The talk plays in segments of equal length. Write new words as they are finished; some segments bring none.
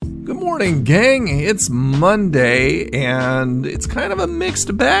Good morning, gang. It's Monday, and it's kind of a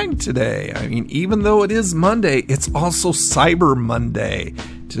mixed bag today. I mean, even though it is Monday, it's also Cyber Monday.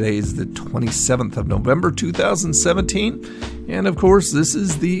 Today is the 27th of November, 2017, and of course, this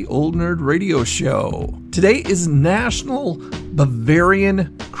is the Old Nerd Radio Show. Today is National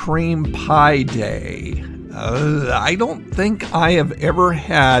Bavarian Cream Pie Day. I don't think I have ever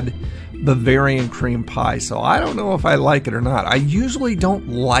had Bavarian cream pie, so I don't know if I like it or not. I usually don't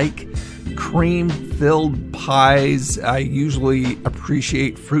like cream-filled pies. I usually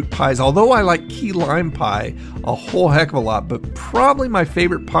appreciate fruit pies, although I like key lime pie a whole heck of a lot, but probably my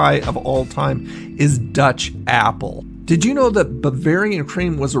favorite pie of all time is Dutch apple. Did you know that Bavarian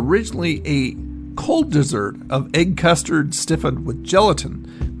cream was originally a cold dessert of egg custard stiffened with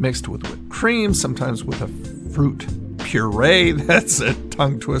gelatin, mixed with whipped cream, sometimes with a fruit puree? That's a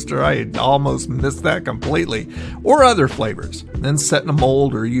tongue twister. I almost missed that completely. Or other flavors, then set in a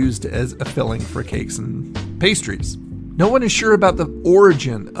mold or used as a filling for cakes and pastries. No one is sure about the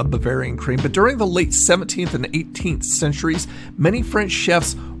origin of Bavarian cream, but during the late 17th and 18th centuries, many French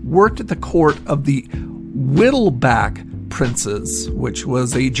chefs worked at the court of the Wittelbach princes, which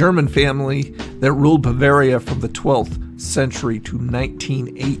was a German family that ruled Bavaria from the 12th century to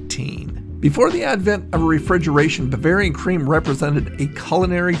 1918. Before the advent of refrigeration, Bavarian cream represented a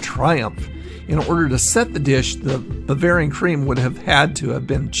culinary triumph. In order to set the dish, the Bavarian cream would have had to have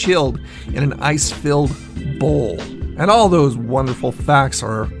been chilled in an ice-filled bowl. And all those wonderful facts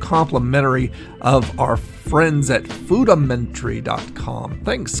are complimentary of our friends at Foodimentary.com.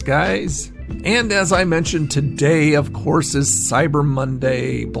 Thanks, guys. And as I mentioned, today, of course, is Cyber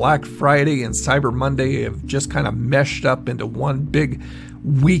Monday. Black Friday and Cyber Monday have just kind of meshed up into one big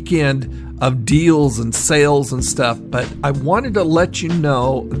weekend of deals and sales and stuff. But I wanted to let you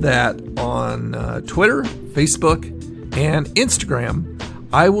know that on Twitter, Facebook, and Instagram,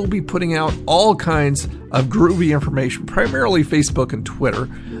 I will be putting out all kinds of groovy information, primarily Facebook and Twitter,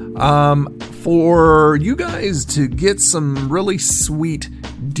 for you guys to get some really sweet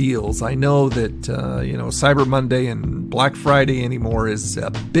deals. I know that, Cyber Monday and Black Friday anymore is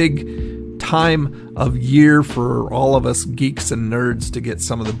a big time of year for all of us geeks and nerds to get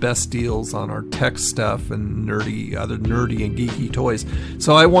some of the best deals on our tech stuff and other nerdy and geeky toys.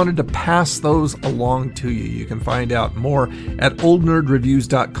 So I wanted to pass those along to you. You can find out more at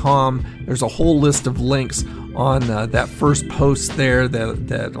oldnerdreviews.com. There's a whole list of links on that first post there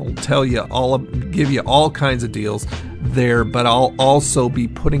that'll tell you give you all kinds of deals there, but I'll also be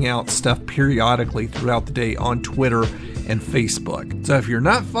putting out stuff periodically throughout the day on Twitter and Facebook. So if you're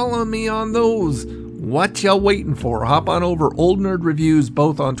not following me on those, what y'all waiting for? Hop on over Old Nerd Reviews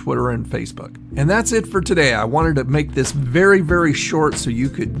both on Twitter and Facebook. And that's it for today. I wanted to make this very, very short so you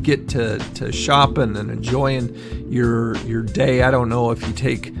could get to shopping and enjoying your day. I don't know if you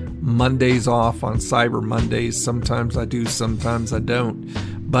take Mondays off on Cyber Mondays. Sometimes I do, sometimes I don't.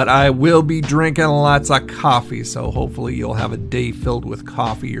 But I will be drinking lots of coffee, so hopefully you'll have a day filled with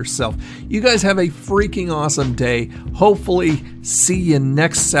coffee yourself. You guys have a freaking awesome day. Hopefully see you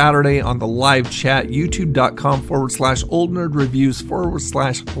next Saturday on the live chat,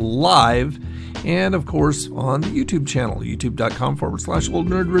 youtube.com/oldnerdreviews/live, and of course on the YouTube channel,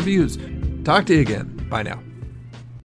 youtube.com/oldnerdreviews. Talk to you again. Bye now.